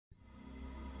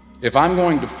If I'm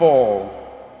going to fall,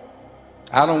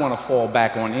 I don't want to fall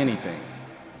back on anything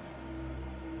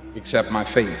except my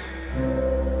faith.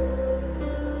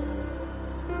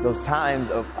 Those times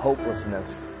of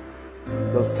hopelessness,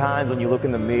 those times when you look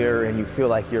in the mirror and you feel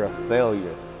like you're a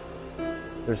failure,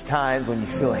 there's times when you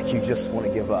feel like you just want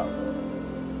to give up.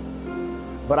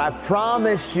 But I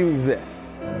promise you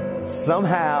this,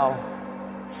 somehow,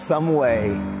 some way,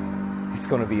 it's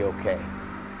going to be okay.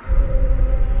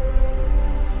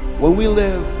 When we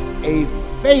live a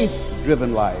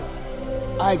faith-driven life,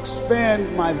 I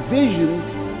expand my vision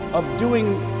of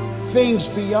doing things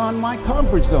beyond my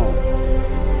comfort zone.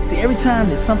 See, every time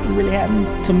that something really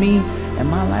happened to me in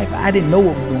my life, I didn't know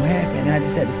what was going to happen, and I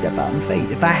just had to step out in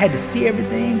faith. If I had to see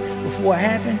everything before it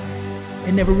happened,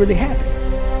 it never really happened.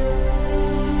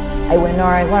 I win or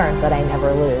I learn, but I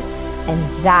never lose.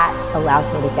 And that allows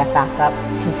me to get back up,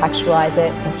 contextualize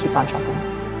it, and keep on trucking.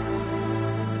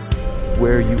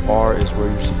 Where you are is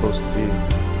where you're supposed to be.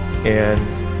 And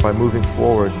by moving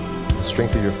forward, the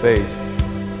strength of your faith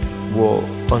will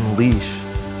unleash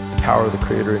the power of the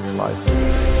Creator in your life.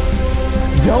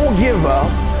 Don't give up.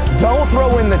 Don't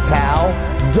throw in the towel.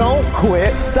 Don't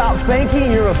quit. Stop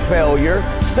thinking you're a failure.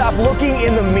 Stop looking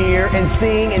in the mirror and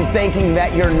seeing and thinking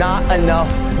that you're not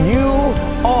enough. You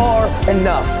are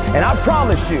enough. And I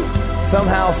promise you,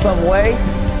 somehow, some way,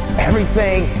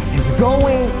 everything is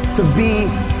going to be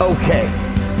okay.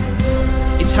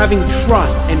 It's having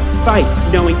trust and faith,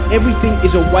 knowing everything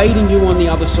is awaiting you on the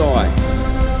other side.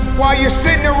 While you're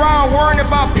sitting around worrying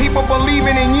about people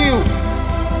believing in you,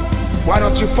 why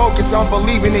don't you focus on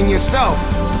believing in yourself?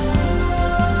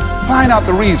 Find out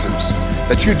the reasons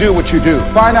that you do what you do.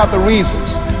 Find out the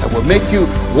reasons that will make you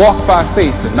walk by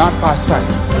faith and not by sight.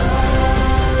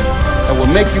 That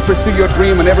will make you pursue your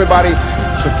dream when everybody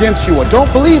is against you or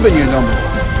don't believe in you no more.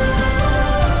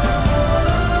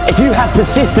 If you have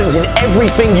persistence in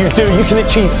everything you do, you can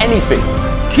achieve anything.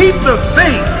 Keep the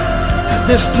faith that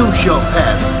this too shall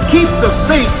pass. Keep the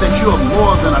faith that you are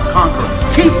more than a conqueror.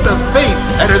 Keep the faith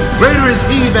that is greater is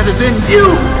he that is in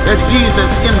you than he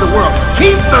that's in the world.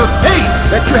 Keep the faith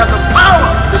that you have the power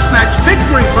to snatch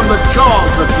victory from the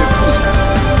jaws of defeat.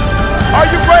 Are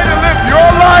you ready to live your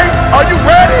life? Are you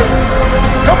ready?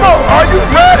 Come on, are you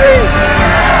ready?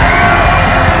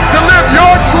 To live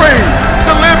your dream,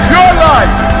 to live your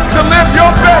life, to live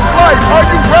your best life. Are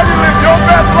you ready to live your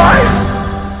best life?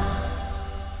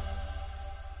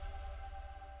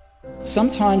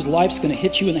 Sometimes life's going to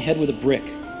hit you in the head with a brick.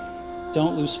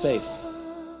 Don't lose faith.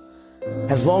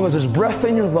 As long as there's breath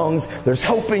in your lungs, there's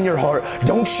hope in your heart.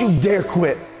 Don't you dare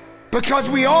quit. Because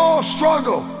we all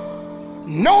struggle.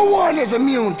 No one is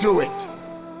immune to it.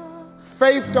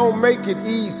 Faith don't make it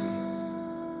easy.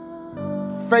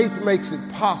 Faith makes it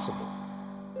possible.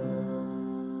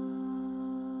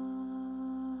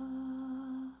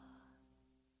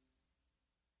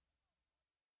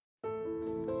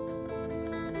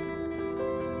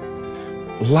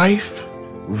 Life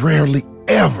rarely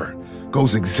ever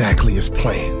goes exactly as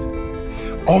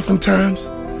planned. Oftentimes,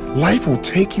 life will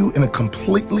take you in a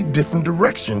completely different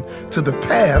direction to the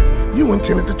path you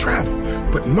intended to travel.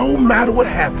 But no matter what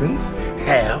happens,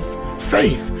 have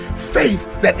faith.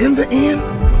 Faith that in the end,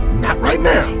 not right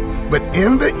now, but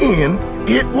in the end,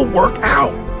 it will work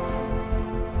out.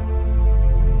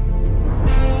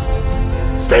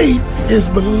 Faith is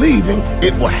believing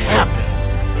it will happen.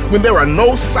 When there are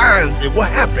no signs, it will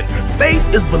happen. Faith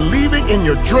is believing in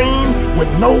your dream when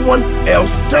no one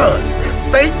else does.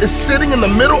 Faith is sitting in the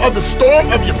middle of the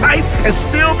storm of your life and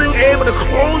still being able to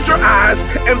close your eyes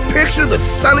and picture the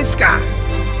sunny skies.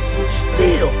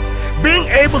 Still being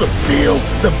able to feel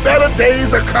the better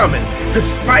days are coming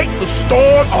despite the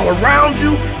storm all around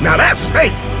you. Now that's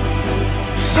faith.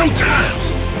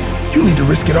 Sometimes you need to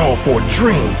risk it all for a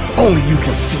dream only you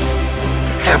can see.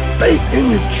 Have faith in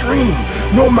your dream,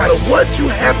 no matter what you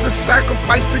have to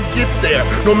sacrifice to get there,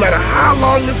 no matter how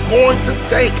long it's going to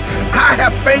take. I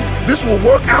have faith this will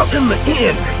work out in the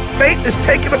end. Faith is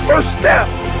taking the first step.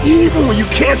 Even when you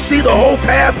can't see the whole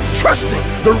path, trusting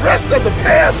the rest of the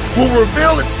path will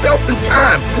reveal itself in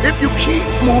time if you keep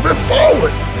moving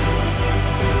forward.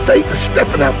 Faith is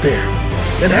stepping out there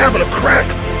and having a crack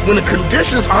when the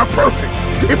conditions aren't perfect.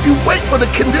 If you wait for the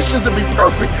conditions to be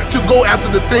perfect to go after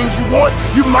the things you want,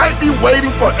 you might be waiting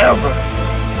forever.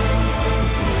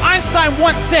 Einstein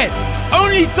once said,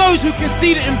 only those who can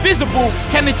see the invisible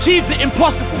can achieve the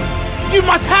impossible. You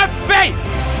must have faith.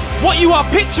 What you are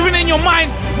picturing in your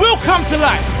mind will come to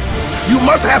life. You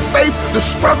must have faith the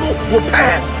struggle will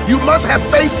pass. You must have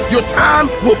faith your time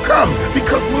will come.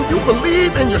 Because when you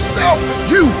believe in yourself,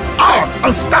 you are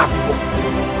unstoppable.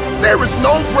 There is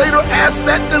no greater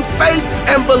asset than faith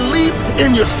and belief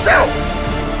in yourself.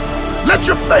 Let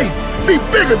your faith be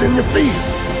bigger than your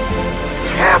fears.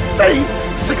 Have faith,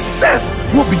 success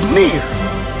will be near.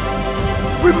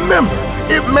 Remember,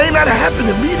 it may not happen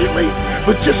immediately,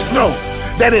 but just know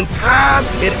that in time,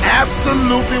 it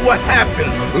absolutely will happen.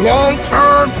 Long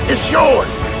term, it's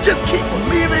yours. Just keep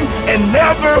believing and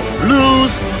never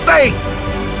lose faith.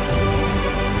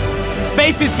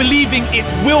 Faith is believing it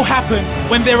will happen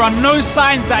when there are no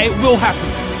signs that it will happen.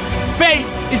 Faith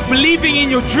is believing in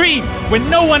your dream when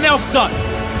no one else does.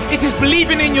 It is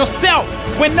believing in yourself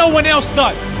when no one else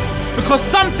does. Because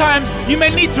sometimes you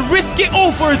may need to risk it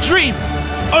all for a dream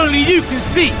only you can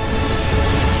see.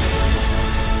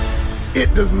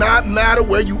 It does not matter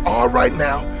where you are right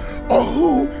now or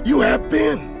who you have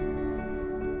been.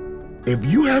 If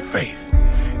you have faith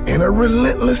and a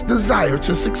relentless desire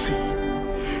to succeed,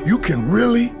 you can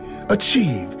really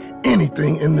achieve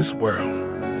anything in this world.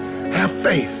 Have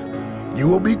faith. You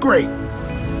will be great.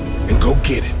 And go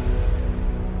get it.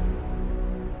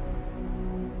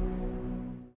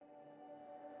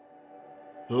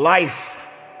 Life.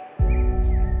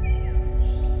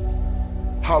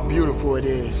 How beautiful it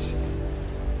is.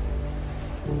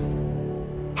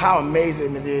 How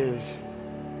amazing it is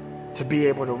to be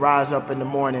able to rise up in the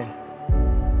morning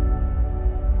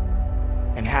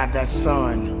and have that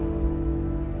sun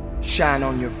shine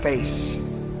on your face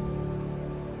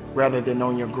rather than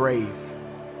on your grave.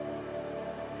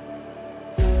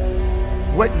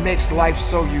 What makes life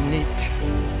so unique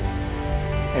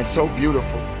and so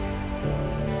beautiful?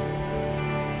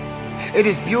 It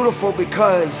is beautiful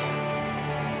because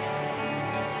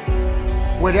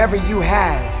whatever you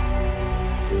have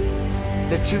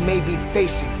that you may be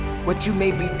facing, what you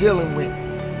may be dealing with,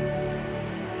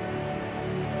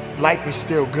 life is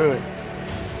still good.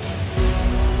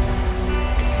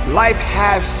 Life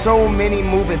has so many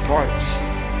moving parts,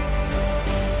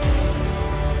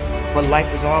 but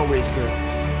life is always good.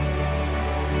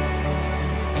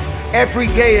 Every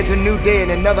day is a new day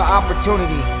and another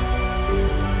opportunity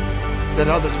that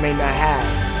others may not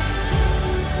have.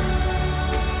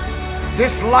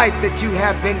 This life that you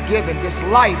have been given, this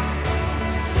life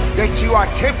that you are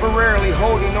temporarily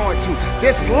holding on to,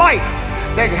 this life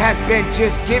that has been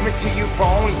just given to you for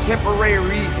only temporary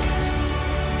reasons,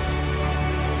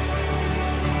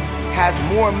 has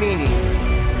more meaning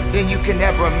than you can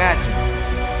ever imagine.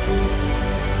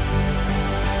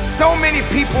 So many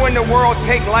people in the world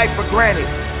take life for granted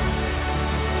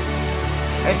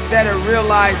instead of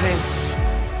realizing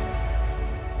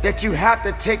that you have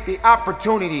to take the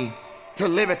opportunity to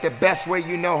live it the best way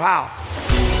you know how.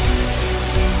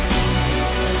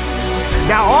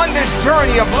 Now on this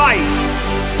journey of life,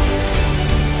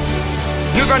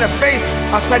 you're gonna face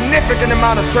a significant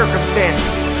amount of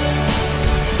circumstances,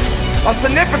 a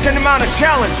significant amount of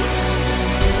challenges.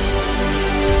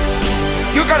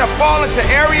 You're gonna fall into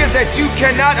areas that you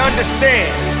cannot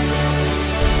understand,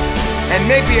 and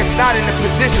maybe it's not in a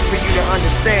position for you to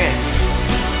understand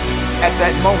at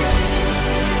that moment.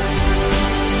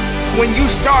 When you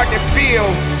start to feel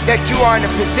that you are in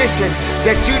a position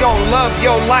that you don't love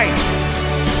your life,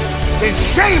 then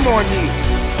shame on you,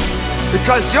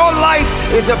 because your life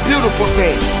is a beautiful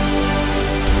thing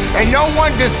and no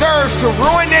one deserves to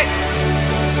ruin it.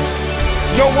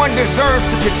 No one deserves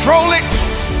to control it.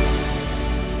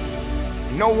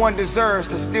 No one deserves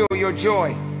to steal your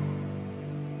joy.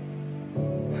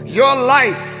 Your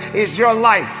life is your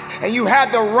life, and you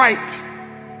have the right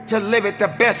to live it the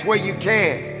best way you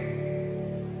can.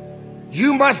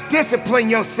 You must discipline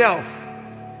yourself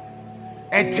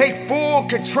and take full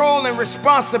control and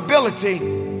responsibility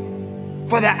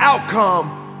for the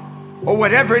outcome or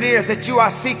whatever it is that you are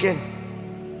seeking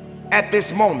at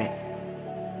this moment.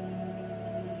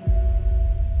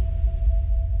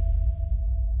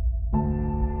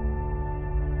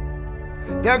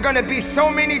 There are going to be so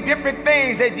many different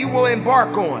things that you will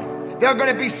embark on. There are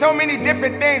going to be so many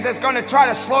different things that's going to try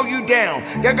to slow you down.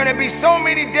 There are going to be so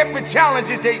many different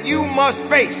challenges that you must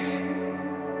face.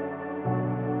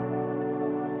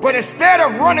 But instead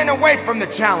of running away from the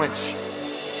challenge,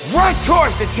 run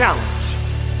towards the challenge.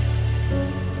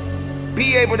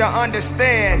 Be able to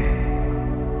understand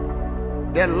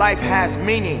that life has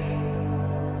meaning.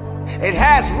 It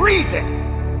has reason.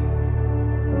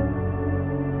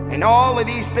 And all of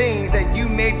these things that you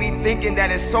may be thinking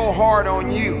that is so hard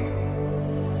on you,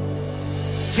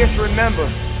 just remember,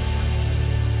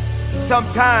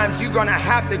 sometimes you're gonna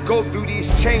have to go through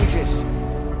these changes,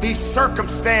 these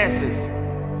circumstances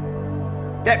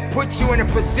that puts you in a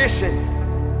position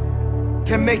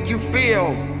to make you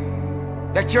feel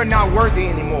that you're not worthy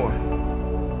anymore.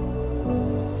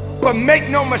 But make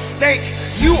no mistake,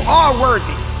 you are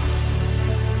worthy.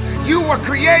 You were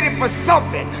created for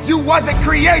something. You wasn't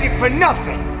created for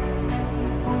nothing.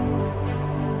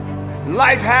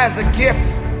 Life has a gift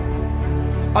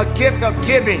of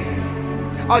giving,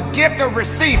 a gift of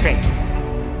receiving.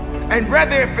 And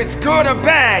whether if it's good or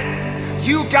bad,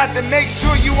 you got to make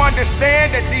sure you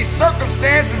understand that these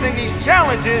circumstances and these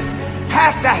challenges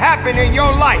has to happen in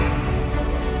your life.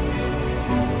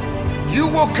 You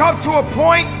will come to a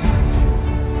point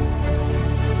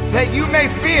that you may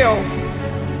feel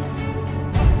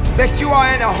that you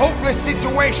are in a hopeless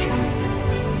situation.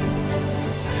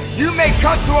 You may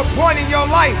come to a point in your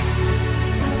life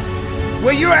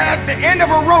where you're at the end of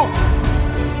a rope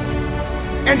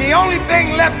and the only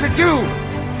thing left to do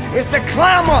is to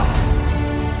climb up,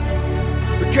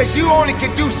 because you only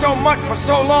can do so much for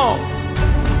so long.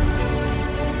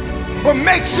 But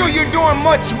make sure you're doing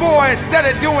much more instead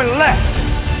of doing less.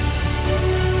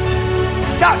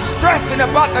 Stop stressing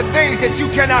about the things that you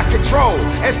cannot control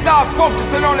and start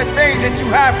focusing on the things that you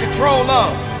have control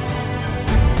of.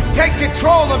 Take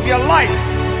control of your life.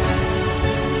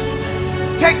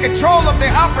 Take control of the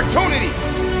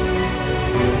opportunities.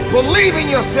 Believe in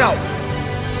yourself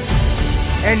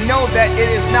and know that it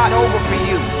is not over for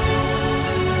you.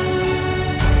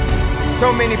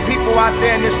 So many people out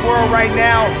there in this world right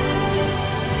now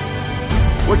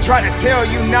will try to tell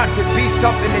you not to be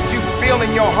something that you feel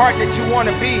in your heart that you want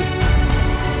to be.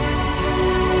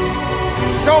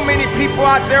 So many people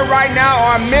out there right now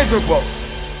are miserable,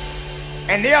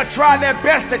 and they'll try their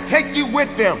best to take you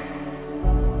with them.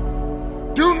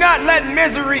 Do not let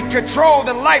misery control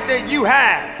the life that you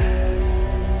have.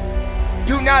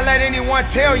 Do not let anyone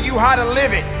tell you how to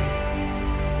live it.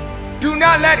 Do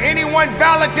not let anyone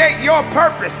validate your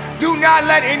purpose. Do not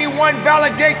let anyone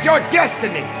validate your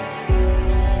destiny.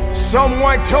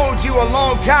 Someone told you a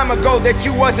long time ago that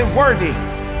you wasn't worthy.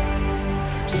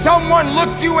 Someone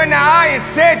looked you in the eye and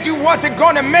said you wasn't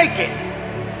gonna make it.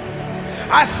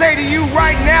 I say to you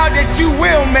right now that you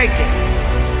will make it.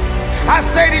 I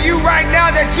say to you right now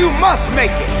that you must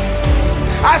make it.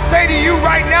 I say to you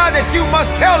right now that you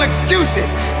must tell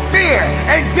excuses, fear,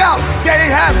 and doubt that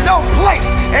it has no place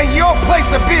in your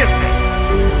place of business.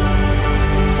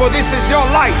 For this is your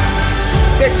life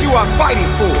that you are fighting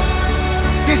for.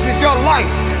 This is your life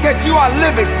that you are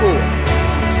living for.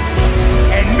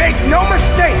 And make no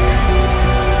mistake,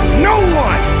 no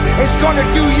one is gonna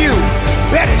do you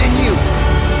better than you.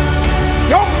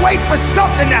 Don't wait for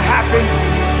something to happen.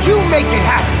 You make it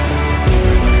happen.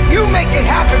 You make it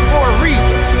happen for a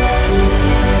reason.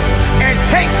 And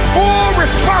take full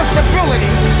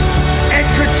responsibility and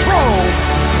control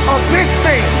of this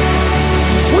thing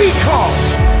we call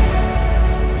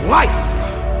life.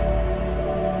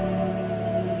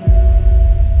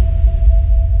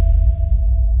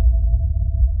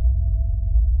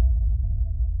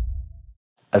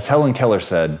 As Helen Keller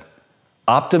said,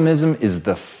 optimism is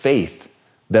the faith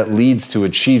that leads to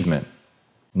achievement.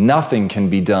 Nothing can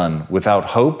be done without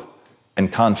hope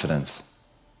and confidence.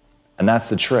 And that's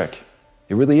the trick.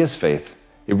 It really is faith.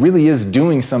 It really is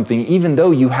doing something even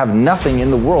though you have nothing in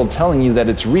the world telling you that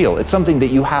it's real. It's something that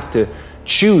you have to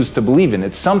choose to believe in.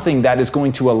 It's something that is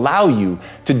going to allow you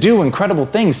to do incredible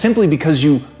things simply because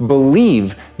you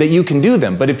believe that you can do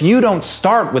them. But if you don't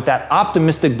start with that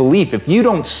optimistic belief, if you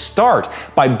don't start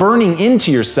by burning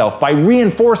into yourself, by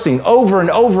reinforcing over and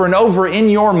over and over in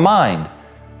your mind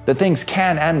that things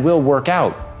can and will work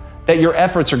out, that your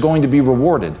efforts are going to be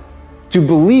rewarded, to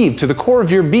believe to the core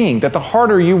of your being that the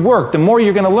harder you work, the more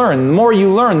you're going to learn. The more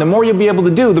you learn, the more you'll be able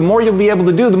to do. The more you'll be able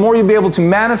to do, the more you'll be able to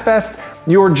manifest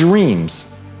your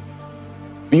dreams.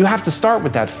 But you have to start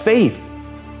with that faith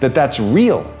that that's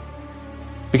real.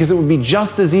 Because it would be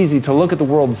just as easy to look at the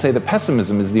world and say that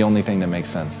pessimism is the only thing that makes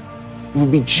sense. It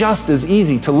would be just as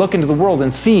easy to look into the world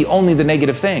and see only the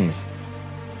negative things.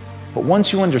 But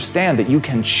once you understand that you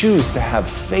can choose to have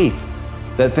faith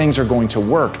that things are going to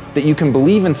work, that you can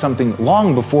believe in something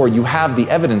long before you have the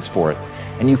evidence for it,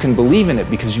 and you can believe in it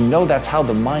because you know that's how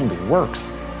the mind works,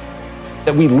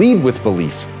 that we lead with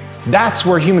belief. That's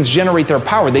where humans generate their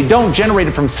power. They don't generate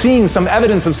it from seeing some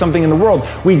evidence of something in the world.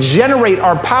 We generate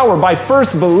our power by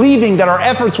first believing that our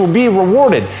efforts will be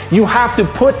rewarded. You have to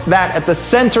put that at the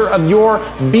center of your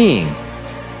being.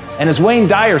 And as Wayne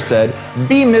Dyer said,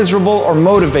 be miserable or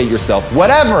motivate yourself.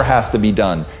 Whatever has to be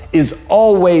done is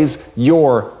always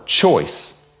your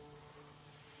choice.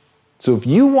 So if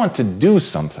you want to do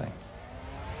something,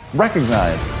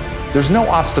 recognize there's no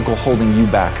obstacle holding you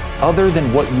back other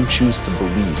than what you choose to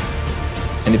believe.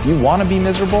 And if you want to be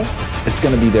miserable, it's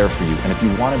going to be there for you. And if you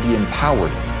want to be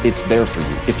empowered, it's there for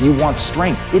you. If you want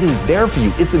strength, it is there for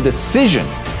you. It's a decision.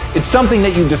 It's something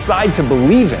that you decide to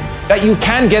believe in, that you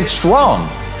can get strong.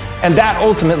 And that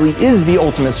ultimately is the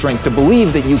ultimate strength, to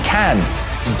believe that you can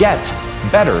get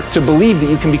better, to believe that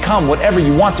you can become whatever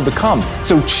you want to become.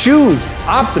 So choose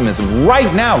optimism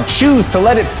right now. Choose to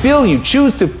let it fill you.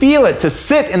 Choose to feel it, to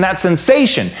sit in that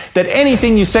sensation that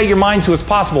anything you set your mind to is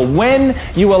possible. When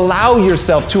you allow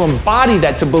yourself to embody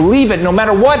that, to believe it, no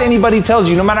matter what anybody tells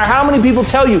you, no matter how many people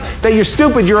tell you that you're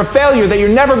stupid, you're a failure, that you're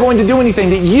never going to do anything,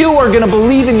 that you are going to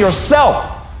believe in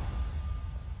yourself.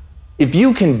 If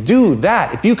you can do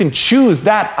that, if you can choose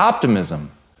that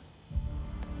optimism,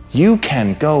 you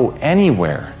can go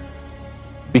anywhere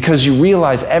because you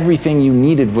realize everything you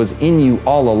needed was in you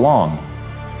all along.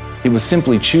 It was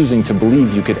simply choosing to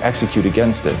believe you could execute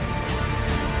against it.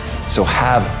 So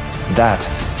have that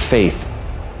faith.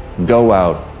 Go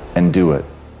out and do it.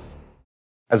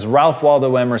 As Ralph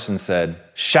Waldo Emerson said,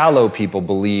 shallow people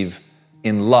believe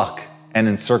in luck and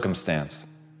in circumstance.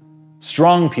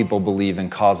 Strong people believe in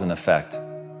cause and effect.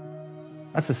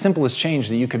 That's the simplest change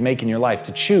that you could make in your life,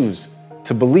 to choose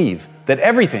to believe that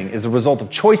everything is a result of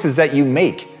choices that you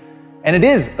make. And it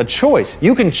is a choice.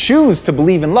 You can choose to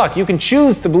believe in luck. You can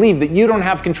choose to believe that you don't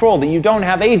have control, that you don't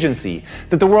have agency,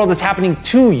 that the world is happening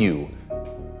to you.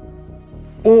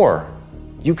 Or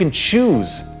you can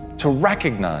choose to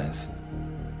recognize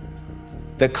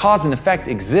that cause and effect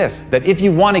exists, that if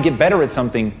you want to get better at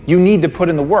something, you need to put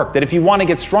in the work, that if you want to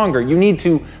get stronger, you need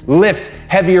to lift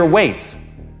heavier weights,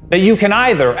 that you can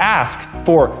either ask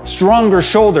for stronger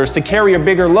shoulders to carry a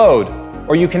bigger load,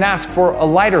 or you can ask for a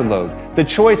lighter load. The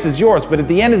choice is yours, but at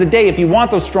the end of the day, if you want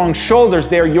those strong shoulders,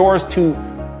 they're yours to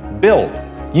build.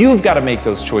 You've got to make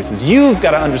those choices. You've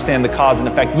got to understand the cause and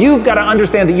effect. You've got to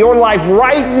understand that your life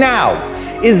right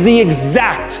now is the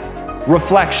exact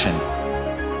reflection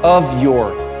of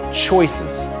your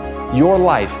choices. Your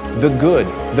life, the good,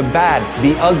 the bad,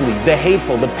 the ugly, the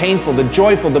hateful, the painful, the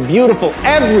joyful, the beautiful,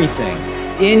 everything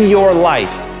in your life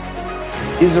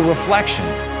is a reflection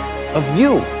of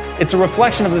you. It's a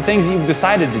reflection of the things you've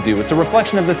decided to do. It's a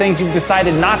reflection of the things you've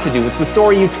decided not to do. It's the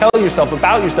story you tell yourself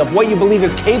about yourself, what you believe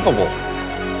is capable.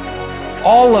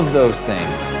 All of those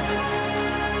things,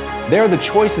 they're the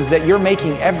choices that you're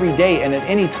making every day, and at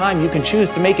any time you can choose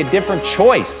to make a different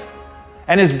choice.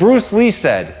 And as Bruce Lee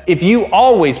said, if you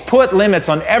always put limits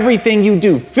on everything you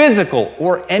do, physical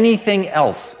or anything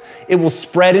else, it will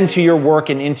spread into your work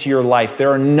and into your life.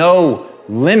 There are no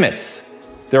limits.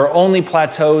 There are only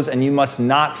plateaus, and you must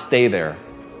not stay there.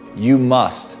 You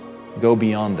must go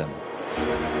beyond them.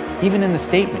 Even in the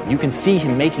statement, you can see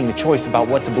him making the choice about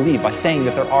what to believe by saying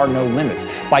that there are no limits,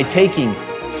 by taking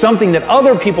something that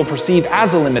other people perceive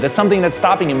as a limit, as something that's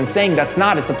stopping him, and saying that's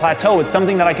not, it's a plateau, it's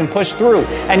something that I can push through.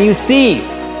 And you see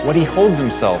what he holds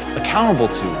himself accountable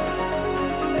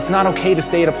to. It's not okay to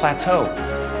stay at a plateau.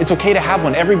 It's okay to have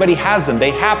one. Everybody has them. They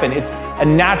happen. It's a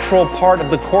natural part of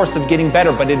the course of getting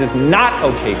better, but it is not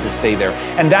okay to stay there.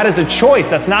 And that is a choice.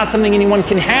 That's not something anyone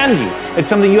can hand you. It's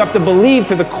something you have to believe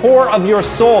to the core of your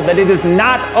soul, that it is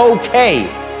not okay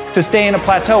to stay in a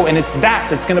plateau. And it's that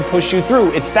that's going to push you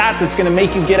through. It's that that's going to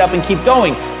make you get up and keep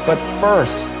going. But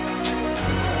first,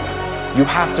 you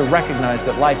have to recognize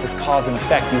that life is cause and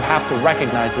effect. You have to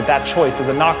recognize that that choice is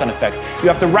a knock-on effect. You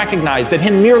have to recognize that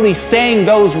him merely saying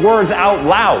those words out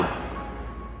loud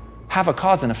have a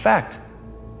cause and effect.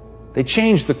 They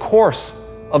change the course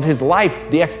of his life,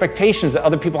 the expectations that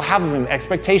other people have of him,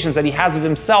 expectations that he has of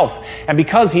himself. And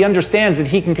because he understands that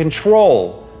he can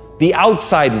control the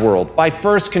outside world by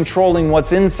first controlling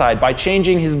what's inside, by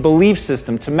changing his belief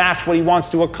system to match what he wants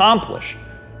to accomplish,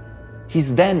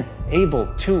 he's then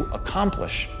able to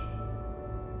accomplish.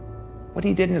 What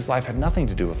he did in his life had nothing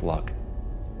to do with luck.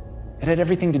 It had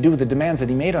everything to do with the demands that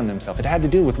he made on himself. It had to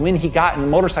do with when he got in a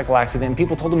motorcycle accident and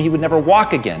people told him he would never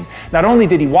walk again. Not only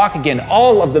did he walk again,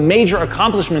 all of the major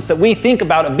accomplishments that we think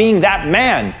about of being that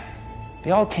man,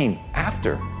 they all came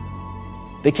after.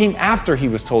 They came after he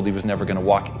was told he was never going to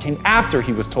walk. It came after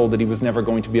he was told that he was never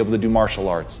going to be able to do martial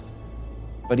arts.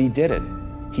 But he did it.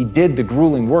 He did the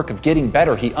grueling work of getting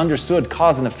better. He understood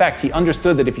cause and effect. He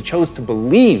understood that if he chose to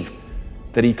believe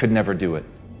that he could never do it,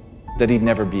 that he'd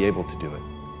never be able to do it.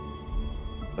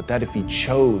 But that if he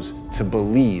chose to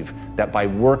believe that by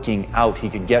working out he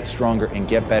could get stronger and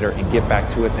get better and get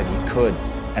back to it, that he could.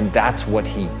 And that's what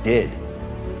he did.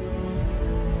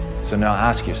 So now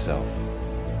ask yourself,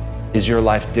 is your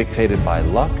life dictated by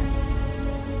luck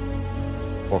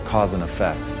or cause and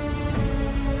effect?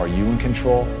 Are you in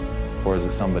control? Or is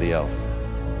it somebody else?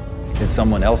 Is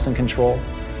someone else in control?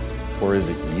 Or is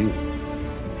it you?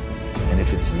 And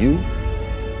if it's you,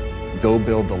 go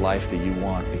build the life that you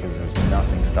want, because there's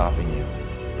nothing stopping you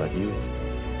but you.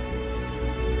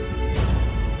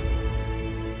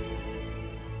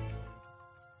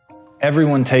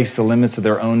 Everyone takes the limits of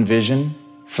their own vision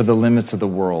for the limits of the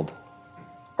world.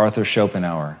 Arthur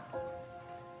Schopenhauer.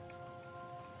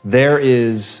 There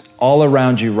is all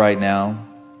around you right now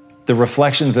the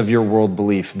reflections of your world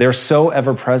belief. They're so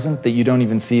ever present that you don't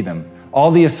even see them. All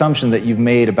the assumption that you've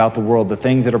made about the world, the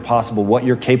things that are possible, what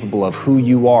you're capable of, who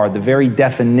you are, the very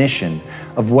definition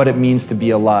of what it means to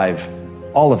be alive,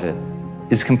 all of it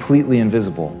is completely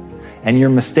invisible. And you're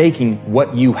mistaking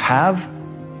what you have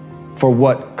for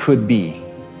what could be.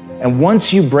 And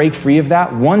once you break free of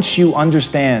that, once you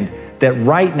understand that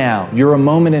right now you're a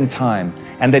moment in time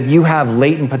and that you have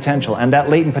latent potential, and that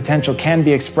latent potential can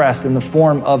be expressed in the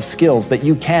form of skills, that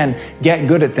you can get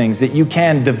good at things, that you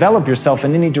can develop yourself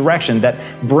in any direction, that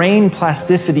brain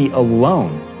plasticity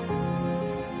alone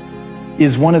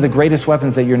is one of the greatest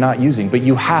weapons that you're not using. But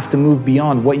you have to move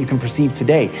beyond what you can perceive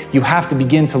today. You have to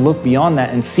begin to look beyond that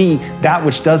and see that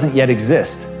which doesn't yet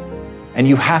exist. And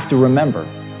you have to remember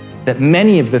that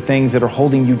many of the things that are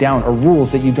holding you down are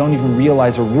rules that you don't even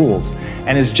realize are rules.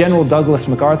 And as General Douglas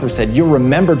MacArthur said, you're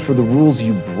remembered for the rules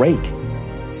you break.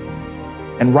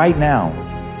 And right now,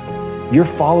 you're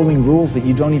following rules that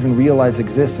you don't even realize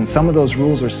exist. And some of those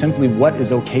rules are simply what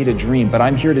is okay to dream. But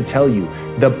I'm here to tell you,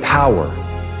 the power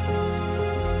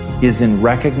is in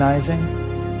recognizing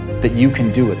that you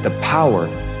can do it. The power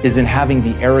is in having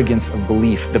the arrogance of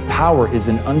belief. The power is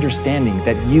in understanding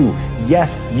that you,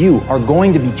 yes, you are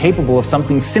going to be capable of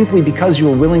something simply because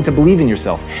you are willing to believe in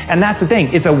yourself. And that's the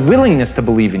thing, it's a willingness to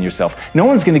believe in yourself. No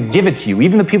one's gonna give it to you.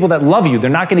 Even the people that love you, they're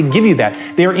not gonna give you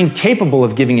that. They are incapable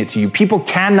of giving it to you. People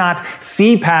cannot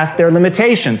see past their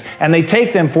limitations, and they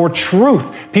take them for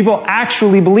truth. People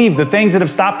actually believe the things that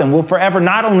have stopped them will forever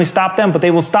not only stop them, but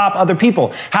they will stop other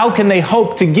people. How can they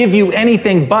hope to give you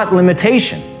anything but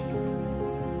limitation?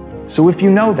 So if you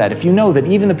know that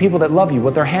even the people that love you,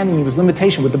 what they're handing you is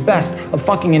limitation with the best of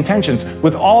fucking intentions,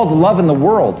 with all the love in the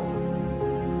world,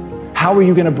 how are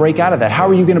you going to break out of that? How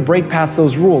are you going to break past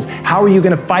those rules? How are you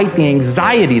going to fight the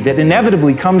anxiety that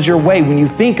inevitably comes your way when you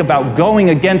think about going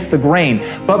against the grain?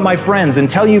 But my friends,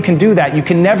 until you can do that, you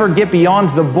can never get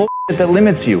beyond the bullshit that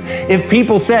limits you. If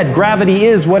people said gravity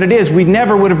is what it is, we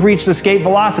never would have reached escape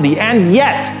velocity. And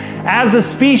yet, as a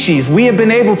species, we have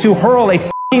been able to hurl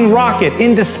a rocket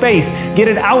into space, get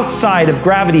it outside of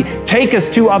gravity, take us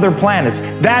to other planets.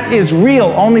 That is real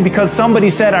only because somebody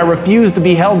said, I refuse to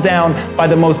be held down by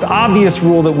the most obvious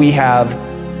rule that we have,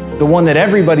 the one that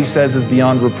everybody says is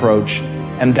beyond reproach,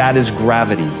 and that is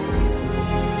gravity.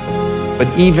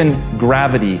 But even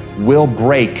gravity will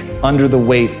break under the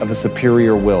weight of a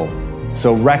superior will.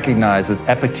 So recognize, as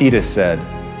Epictetus said,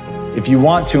 if you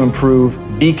want to improve,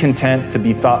 be content to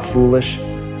be thought foolish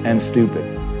and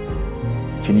stupid.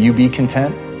 Can you be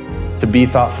content to be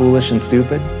thought foolish and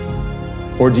stupid?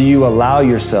 Or do you allow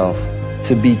yourself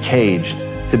to be caged,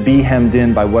 to be hemmed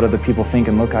in by what other people think?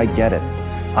 And look, I get it.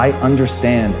 I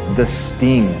understand the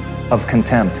sting of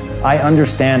contempt. I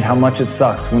understand how much it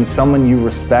sucks when someone you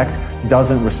respect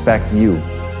doesn't respect you.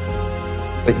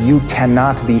 But you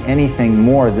cannot be anything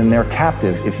more than their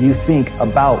captive if you think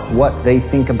about what they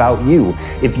think about you.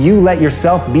 If you let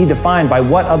yourself be defined by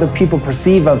what other people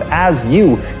perceive of as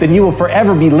you, then you will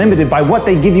forever be limited by what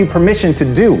they give you permission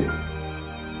to do.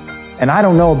 And I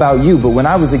don't know about you, but when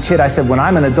I was a kid, I said, when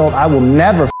I'm an adult, I will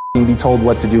never be told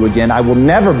what to do again. I will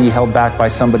never be held back by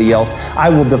somebody else. I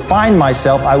will define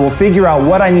myself. I will figure out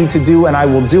what I need to do, and I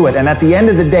will do it. And at the end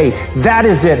of the day, that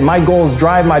is it. My goals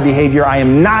drive my behavior. I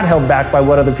am not held back by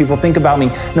what other people think about me,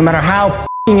 no matter how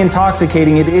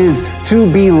intoxicating it is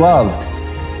to be loved.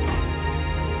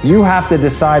 You have to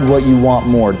decide what you want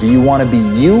more. Do you want to be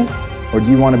you, or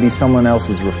do you want to be someone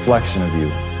else's reflection of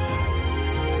you?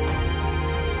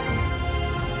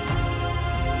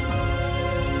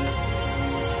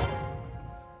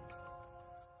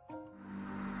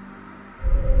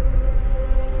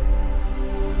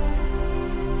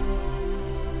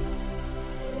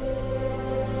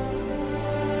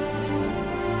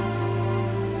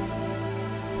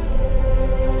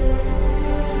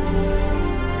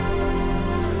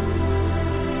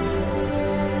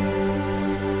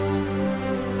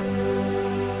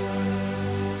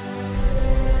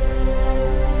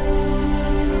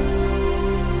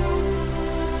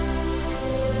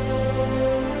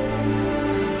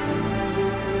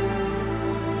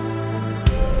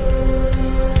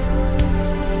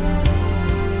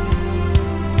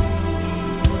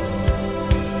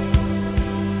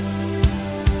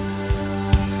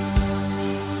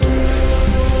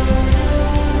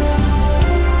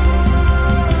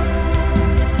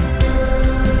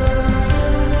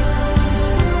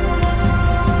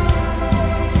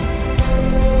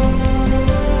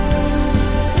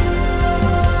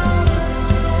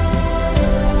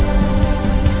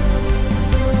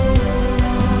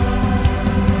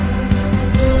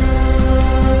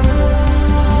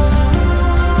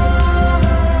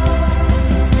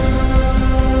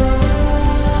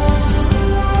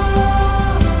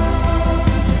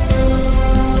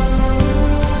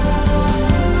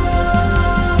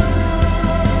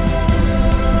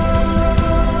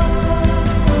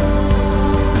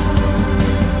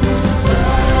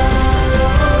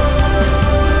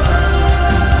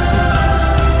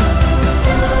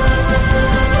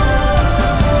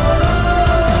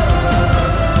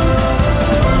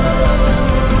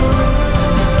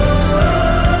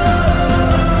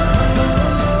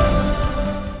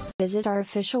 visit our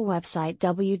official website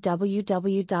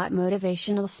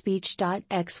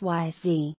www.motivationalspeech.xyz.